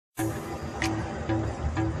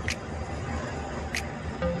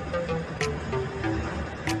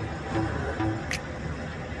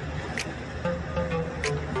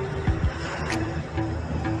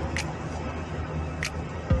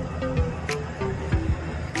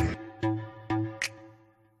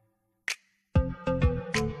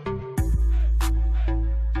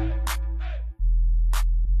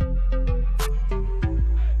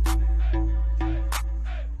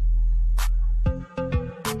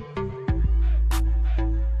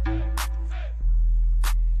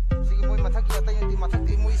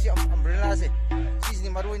se sisini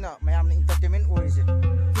maruina mayam na entertainment oise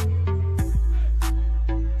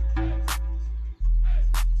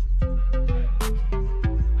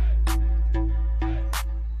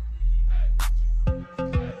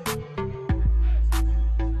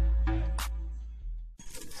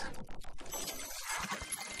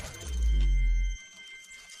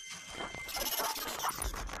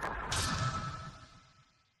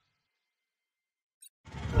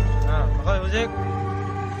Hojik,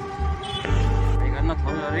 ikan na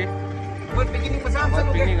thau yari. buat beginning masam sa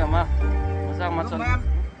Picnic ama, masa macam.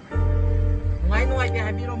 Ngai noi ke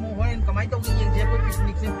happy ro mo hoin kamai to gi yeng je ko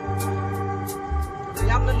picnic se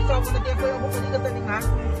yam na bisaw ko na te ko ho ni ka tani ha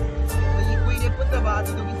ko yi kui ne put ba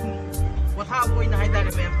atu to gi wa tha ko na hai da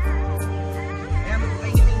re mem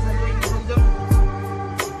ai gi ting sa doi ni ho jam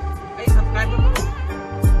ai subscribe mo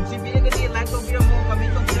si bi ke ni like to bi mo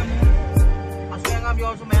comment to bi mo aso yang am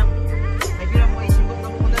yo so mem ai bi mo ai singok na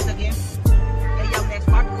mo na sa game ai yam next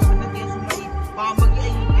part ko na ke so mai pa magi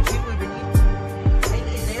ai ke sim ko bi ni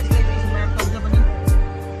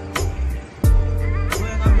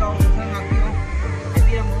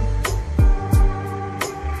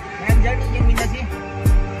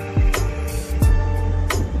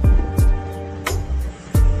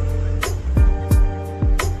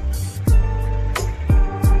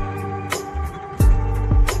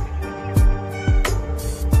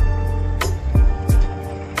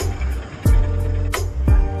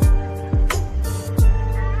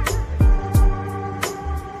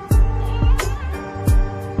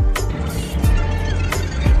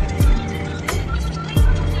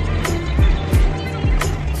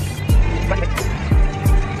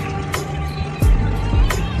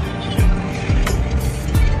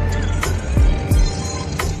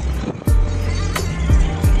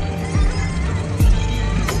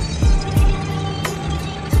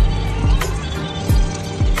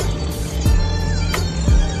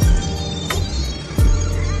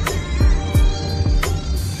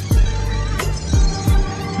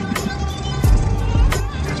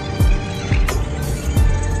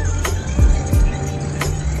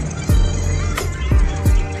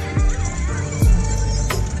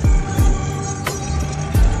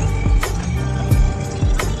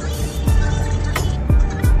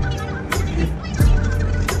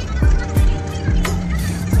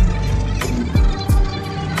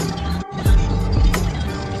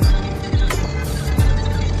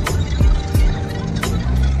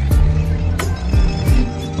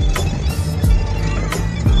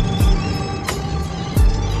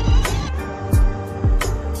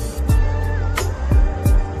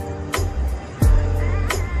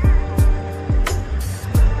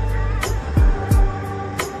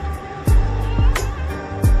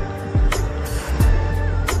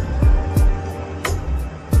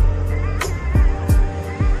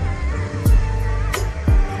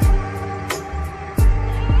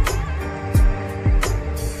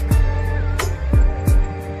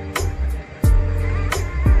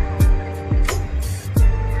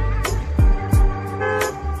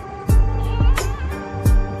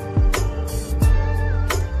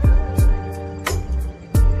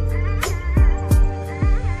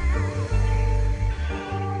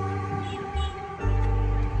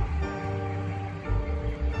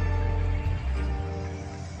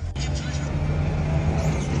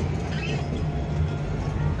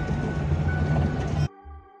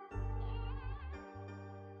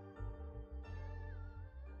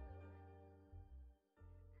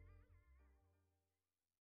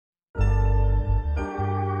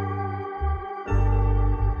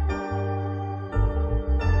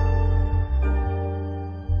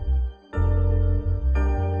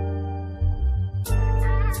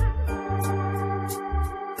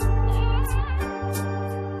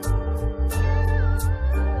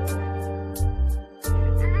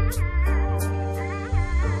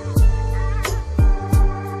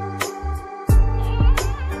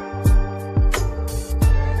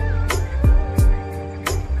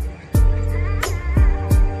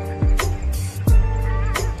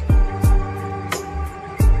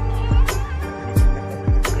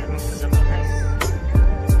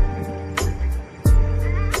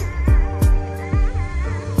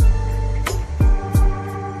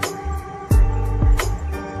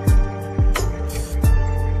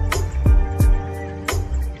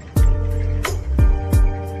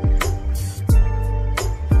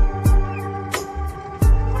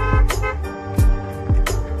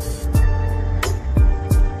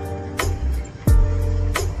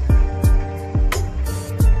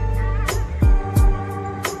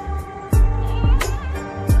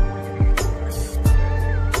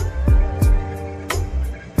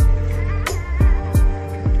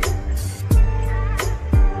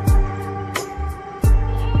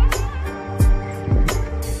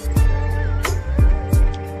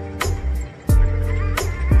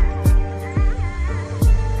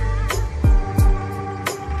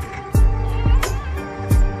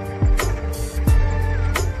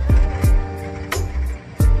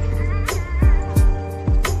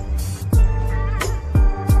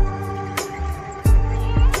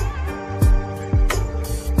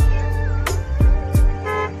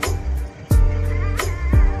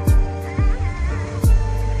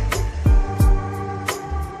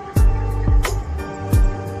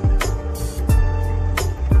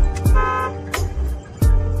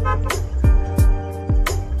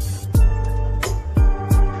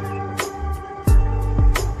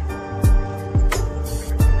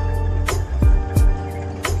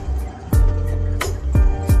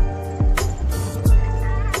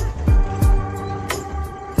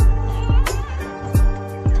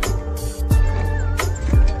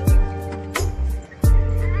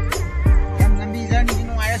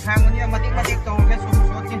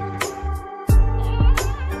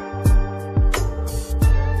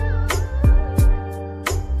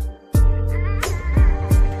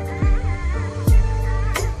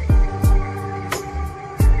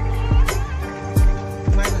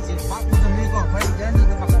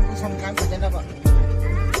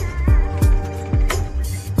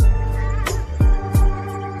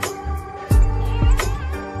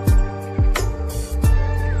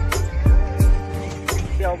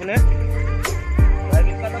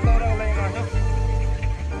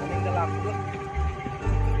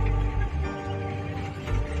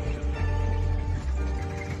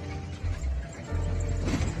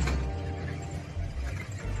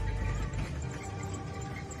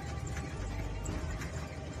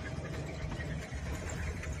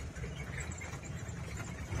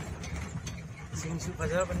Singsu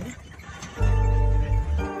fajar apa nih?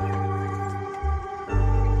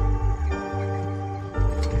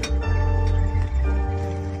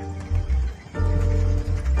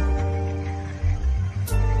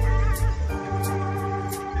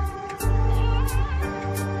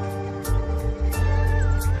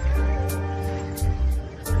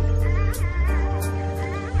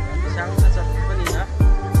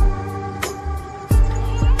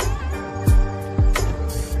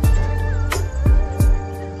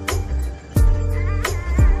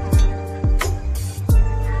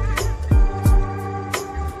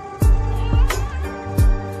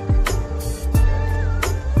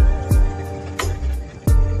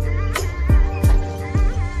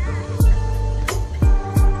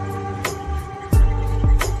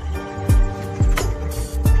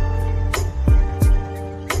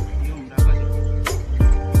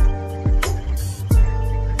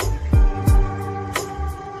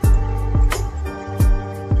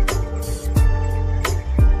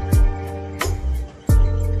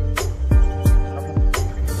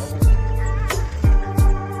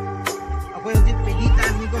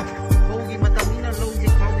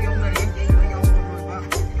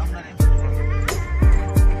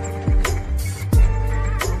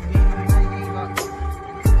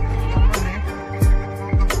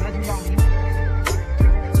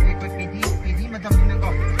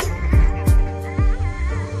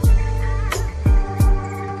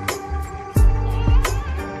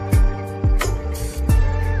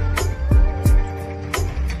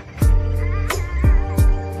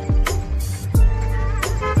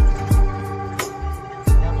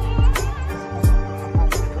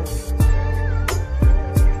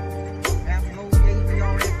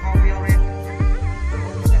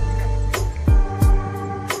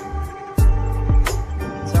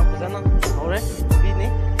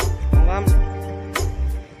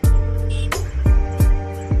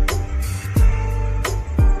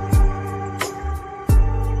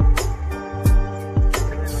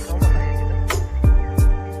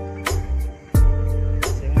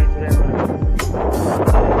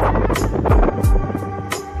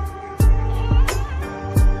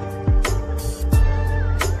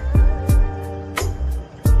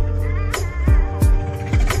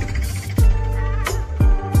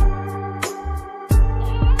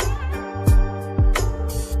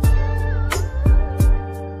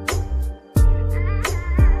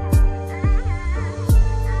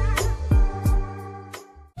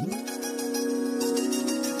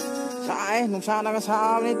 Nung sa na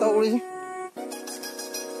sa ni tàu đi.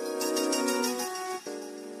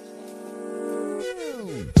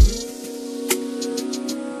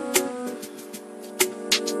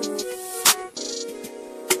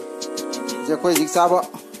 Giờ quay dịch sao vậy?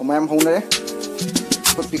 Hôm em không đấy.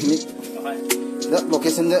 Có picnic. Đó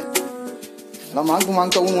location đấy. Làm ăn cũng mang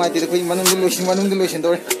tàu ngoài thì quay manung đi location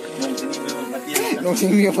thôi. Nông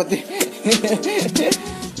sinh miêu phát đi.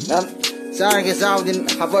 Dan sa cái sao din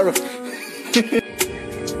haba rồi.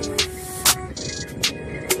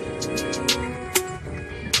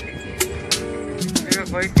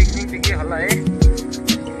 Koy picnic hala eh.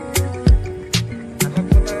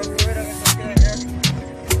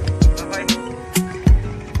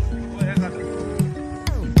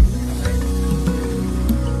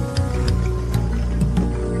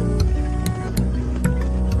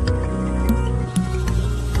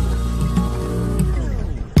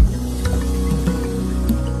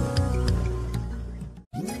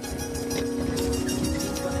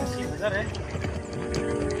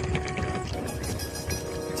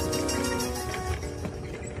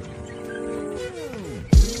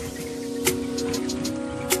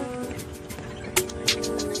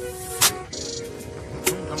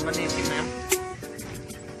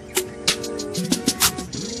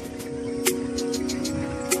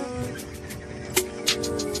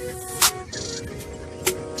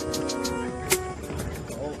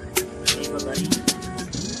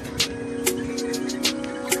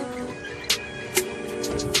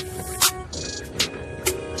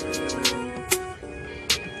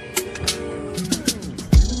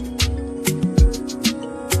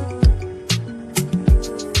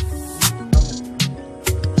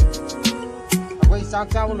 Sao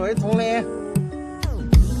sao lưỡi thô le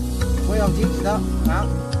quay ông chín gì đó hả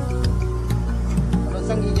nó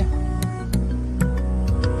sang gì chứ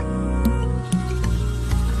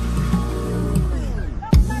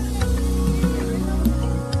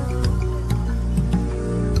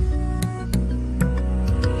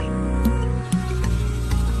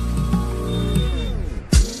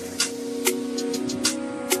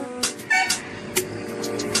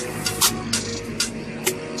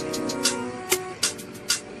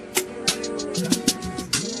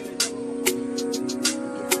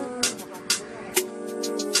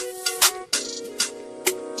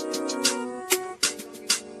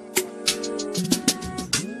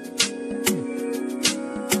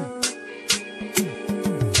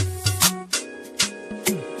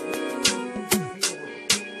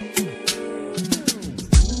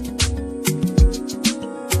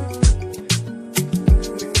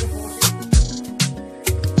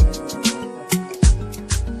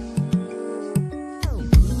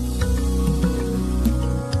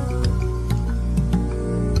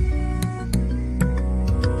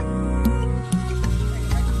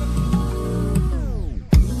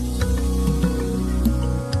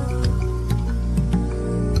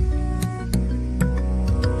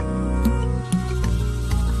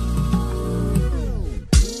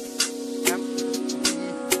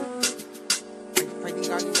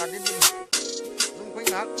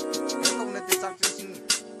ngak kau nanti sakit sing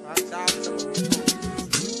saa sa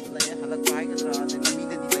laya halak pahay ka sa kami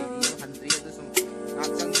na di lay country ito sum ngak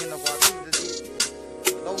sang ginawa di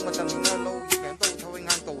low matam na low yan to thawing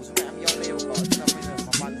hang to sum am yaw na yaw ko na may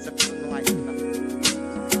mapan sa puno nungay na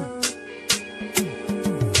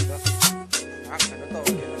ngak ano to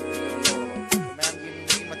ma'am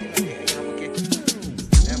yung mati na di ay habag eh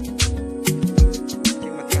ma'am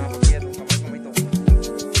yung mati habag eh nung kamay to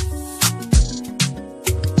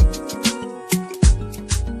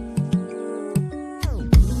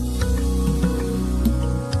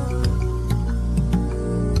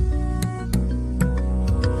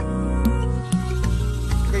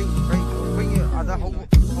ada hau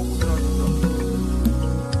dro dro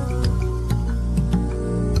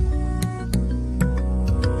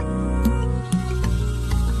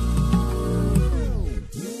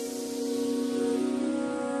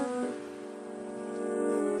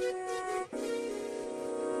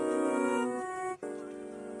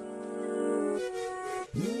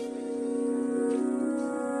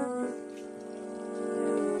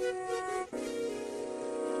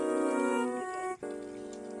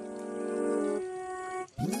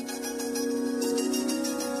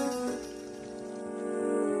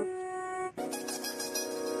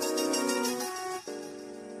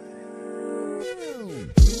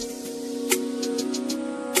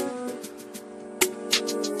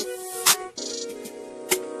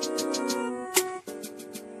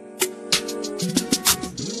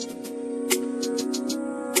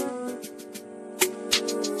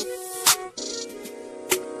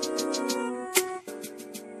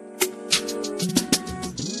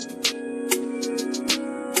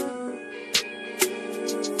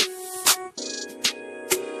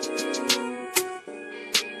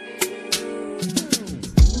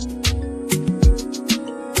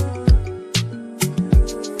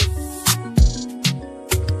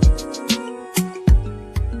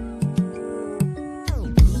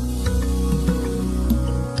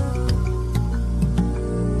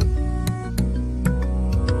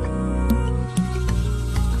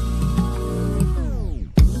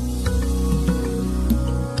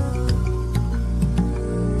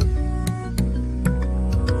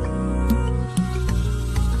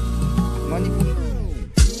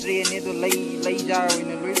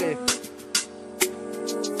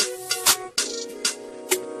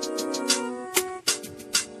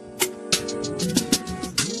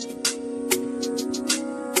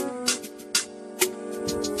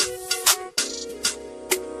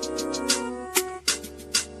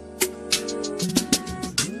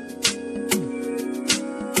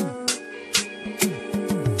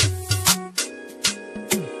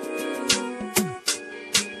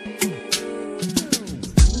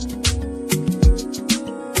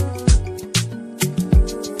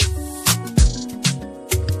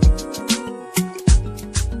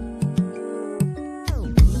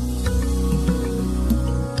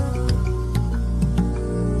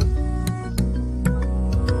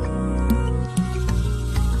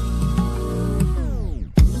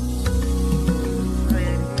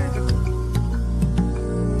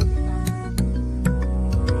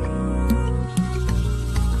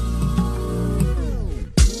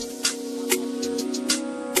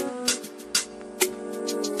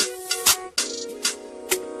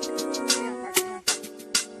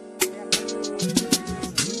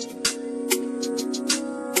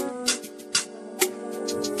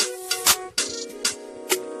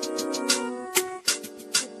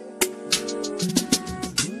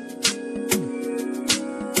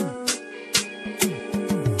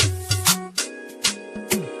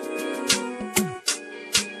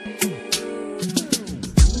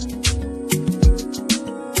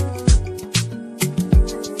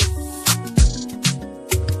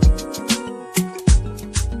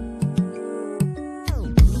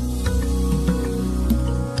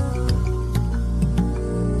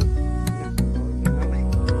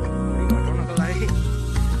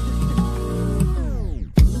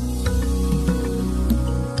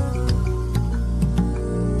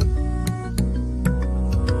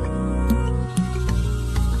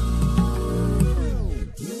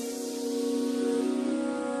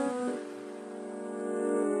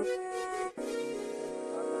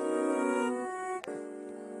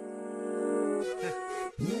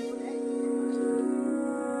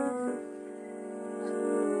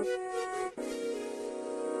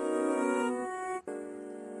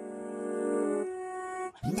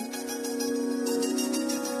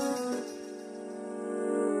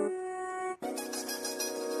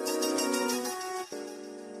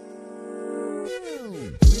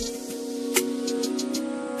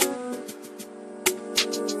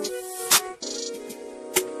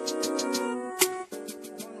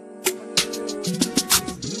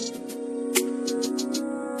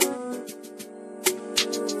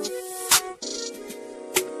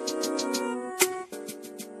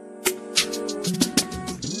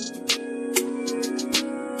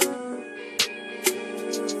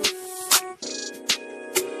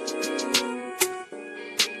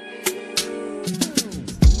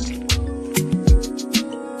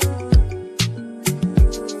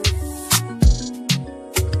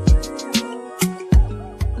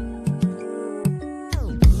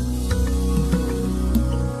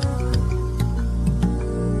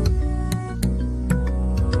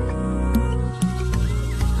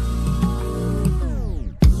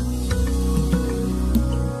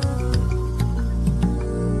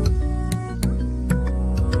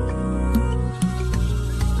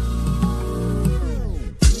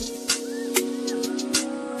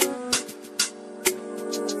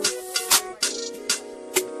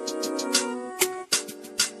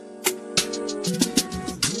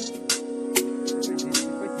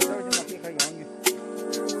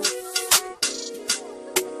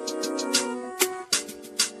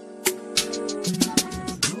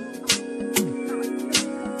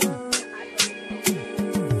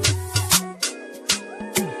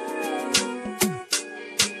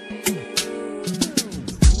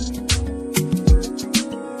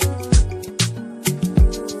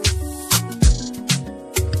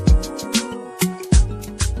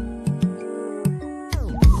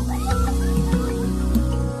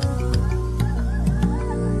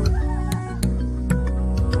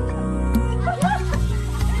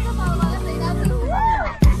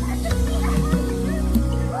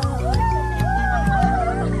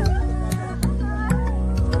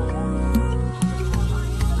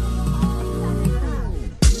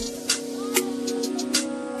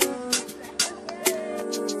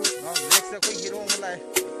कोई हीरो मलाई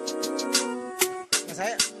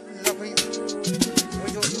ngasai la कोई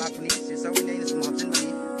जो लाखनी से सब ने इस मापन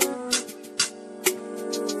बनी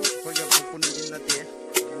कोई जो पुन दिन नते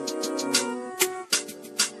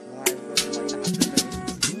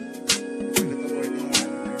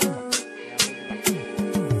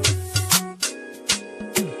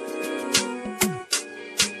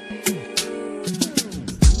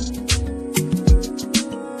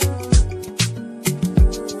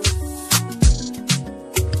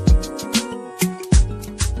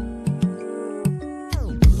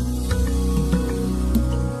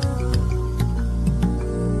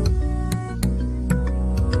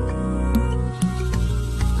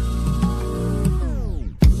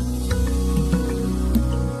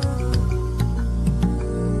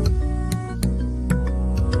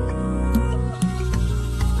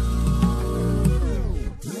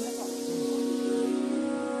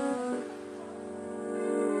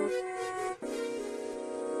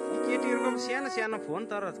सानो फोन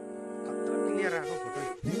तर कत्रो क्लियर आएको फोटो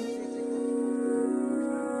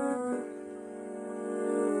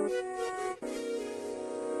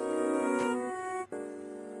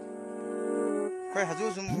खोइ हजुर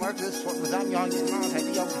जुम मार्क शॉट मजाम याङ मा थाइ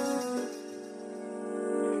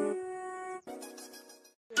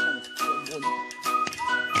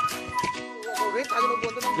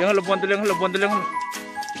याउ lengholo bonto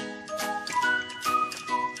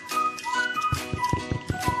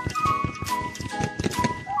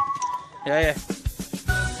ya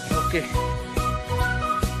oke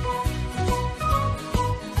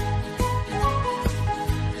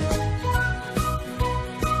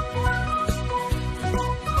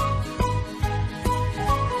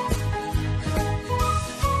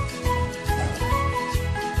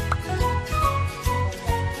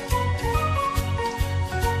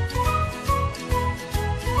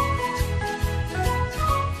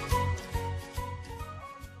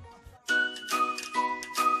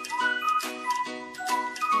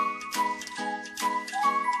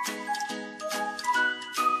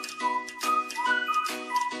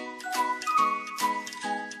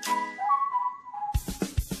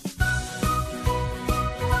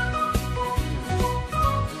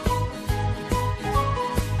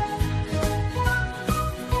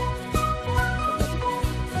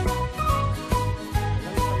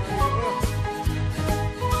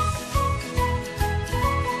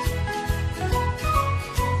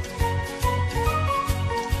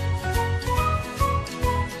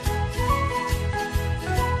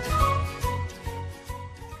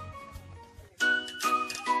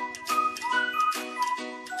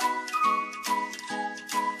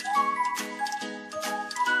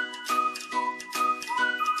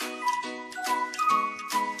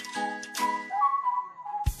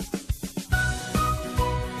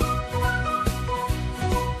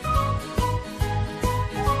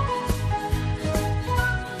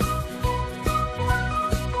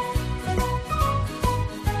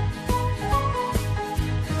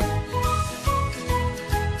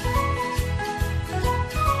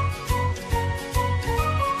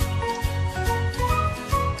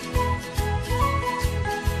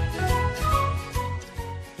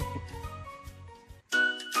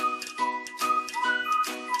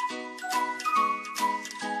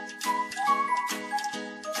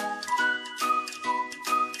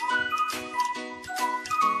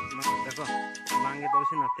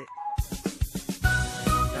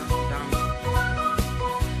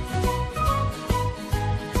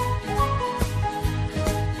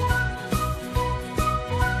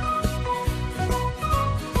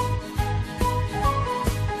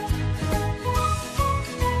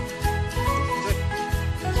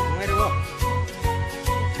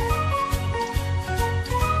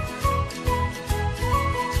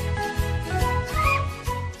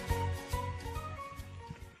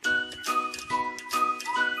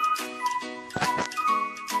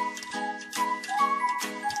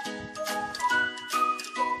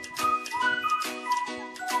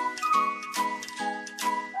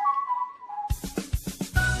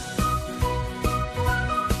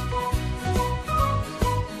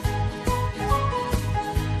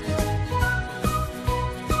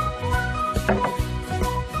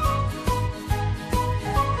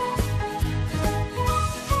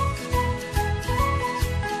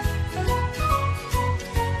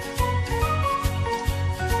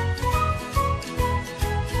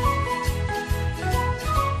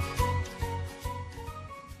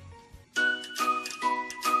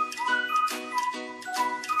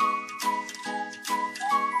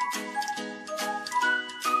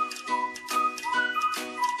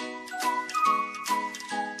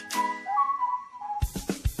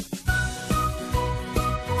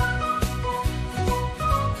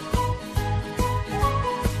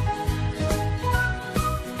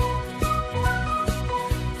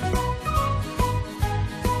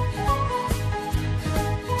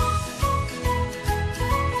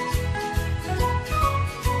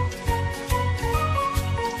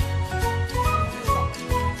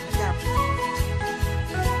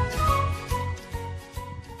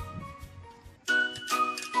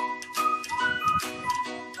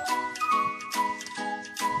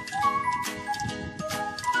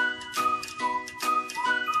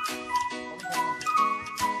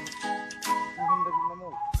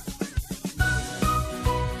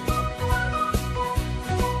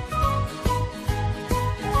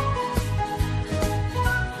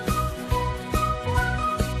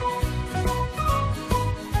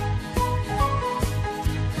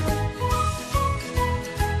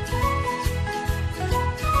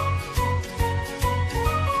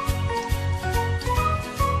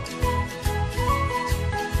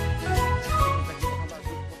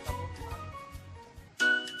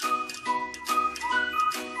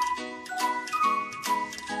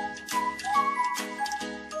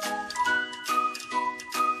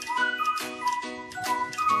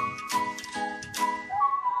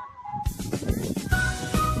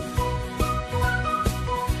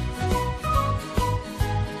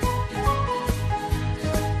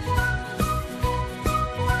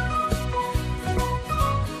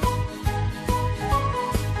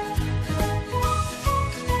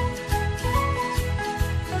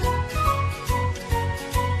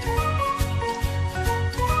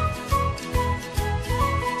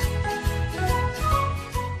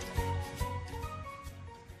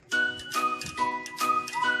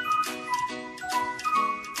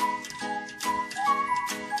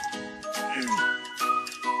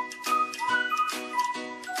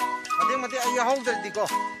ꯌꯥꯍꯧꯗ꯭ꯔꯗꯤꯀꯣ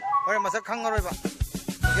ꯍꯣꯔꯦꯟ ꯃꯁꯛ ꯈꯪꯉꯔꯣꯏꯕ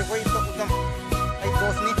ꯑꯩꯈꯣꯏ ꯎꯇꯝ ꯑꯩ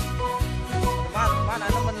ꯕꯣꯁꯅꯤ ꯃꯥꯅ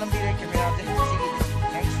ꯑꯅꯝꯕ ꯅꯝꯕꯤꯔꯦ ꯀꯦꯃꯦꯔꯥꯁꯦ ꯉꯁꯤꯒꯤꯗꯤ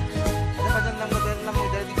ꯊꯦꯡꯛꯁ ꯑꯗ ꯐꯖꯅ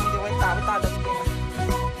ꯅꯝꯃꯣꯏꯗ꯭ꯔꯗꯤ ꯈꯪꯗꯦ ꯍꯣꯔꯦꯟ ꯇꯥꯕ ꯇꯥꯗꯕ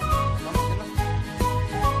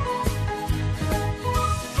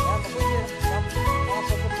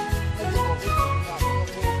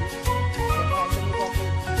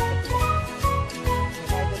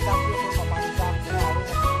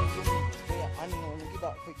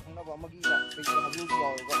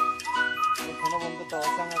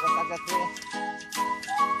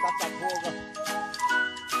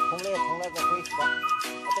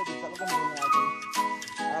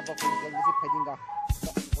Pheidinga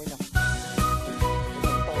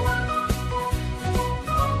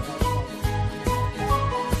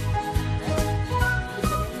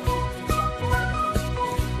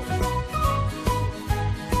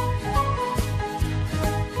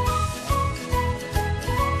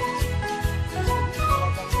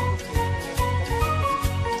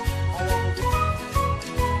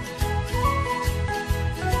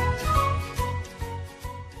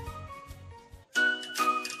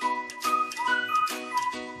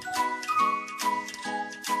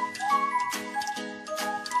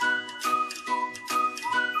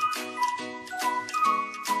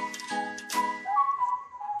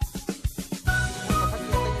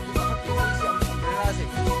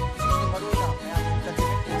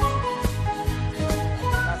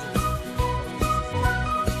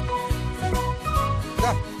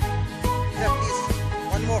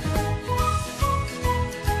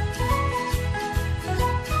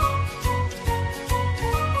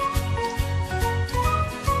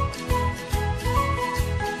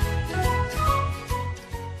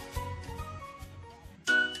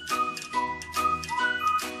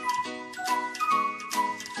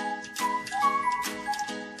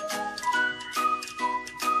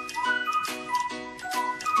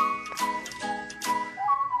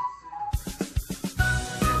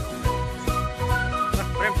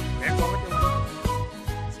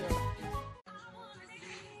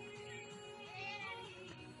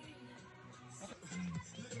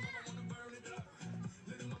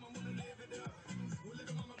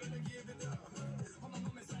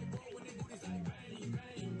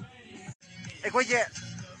ꯑꯩꯈꯣꯏꯁꯦ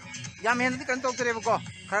ꯌꯥꯝ ꯍꯦꯟꯅꯗꯤ ꯀꯩꯅꯣ ꯇꯧꯗ꯭ꯔꯦꯕꯀꯣ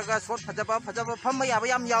ꯈꯔ ꯁꯣꯠ ꯐꯖꯕ ꯐꯝꯕ ꯌꯥꯕ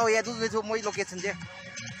ꯌꯥꯝ ꯌꯥꯎꯋꯦ ꯑꯗꯨꯒꯁꯨ ꯃꯣꯏ ꯂꯣꯀꯦꯁꯟꯁꯦ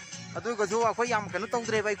ꯑꯗꯨꯒꯁꯨ ꯑꯩꯈꯣꯏ ꯌꯥꯝ ꯀꯩꯅꯣ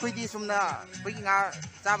ꯇꯧꯗ꯭ꯔꯦꯕ ꯑꯩꯈꯣꯏꯗꯤ ꯁꯨꯝꯅ ꯑꯩꯈꯣꯏꯒꯤ ꯉꯥ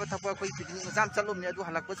ꯆꯥꯕ ꯊꯛꯄ ꯑꯩꯈꯣꯏ ꯄꯤꯛꯅꯤꯛ ꯃꯆꯥ ꯑꯃ ꯆꯠꯂꯨꯕꯅꯦ ꯑꯗꯨ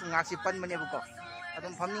ꯍꯜꯂꯛꯄꯁꯨ ꯉꯥꯛꯁꯤ ꯄꯟꯕꯅꯦꯕꯀꯣ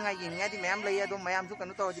ꯑꯗꯨꯝ ꯐꯝꯅꯤꯡꯉꯥꯏ ꯌꯦꯡꯅꯤꯡꯉꯥꯏꯗꯤ ꯃꯌꯥꯝ ꯂꯩꯌꯦ ꯑꯗꯨꯝ ꯃꯌꯥꯝꯁꯨ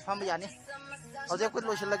ꯀꯩꯅꯣ ꯇꯧꯔꯗꯤ ꯐꯝꯕ ꯌꯥꯅꯤ ꯍꯧꯖꯤꯛ ꯑꯩꯈꯣꯏ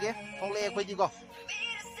ꯂꯣꯏꯁꯤꯜꯂꯒꯦ ꯊꯣꯛꯂꯛꯑꯦ ꯑꯩꯈꯣꯏꯗꯤꯀꯣ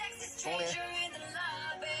ꯊꯣꯛꯂꯛꯑꯦ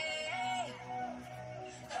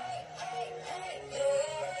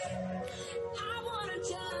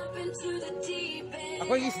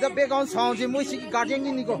ꯑꯩꯈꯣꯏꯒꯤ ꯁꯤꯗ ꯕꯦꯛꯒ꯭ꯔꯥꯎꯟ ꯁꯥꯎꯟꯁꯦ ꯃꯣꯏ ꯁꯤꯒꯤ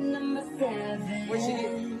ꯒꯥꯔꯗꯦꯟꯒꯤꯅꯤꯀꯣ ꯃꯣꯏ ꯁꯤꯒꯤ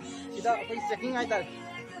ꯁꯤꯗ ꯑꯩꯈꯣꯏ ꯆꯦꯛꯀꯤꯡ ꯍꯥꯏꯇꯥꯔꯦ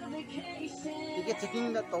ꯇꯤꯀꯦꯠ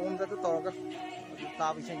ꯆꯦꯛꯀꯤꯡꯗ ꯇꯧꯔꯝꯗ ꯇꯧꯔꯒ ꯑꯗꯨ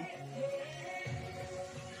ꯇꯥꯕ ꯏꯁꯩꯅꯤ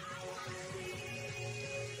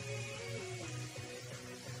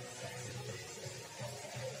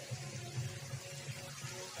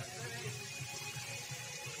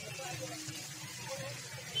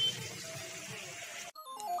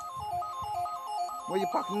ꯃꯣꯏꯁꯦ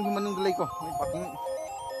ꯄꯥꯔꯀꯤꯡꯒꯤ ꯃꯅꯨꯡꯗ ꯂꯩꯀꯣ ꯃꯣꯏ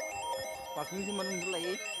ꯄꯥꯔꯀꯤꯡꯒꯤ ꯃꯅꯨꯡꯗ ꯂꯩ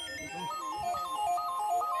ꯑꯗꯨꯝ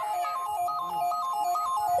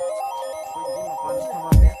ꯑꯩꯈꯣꯏꯒꯤꯗꯤ ꯃꯄꯥꯟꯗ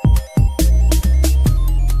ꯊꯝꯃꯝꯃꯦ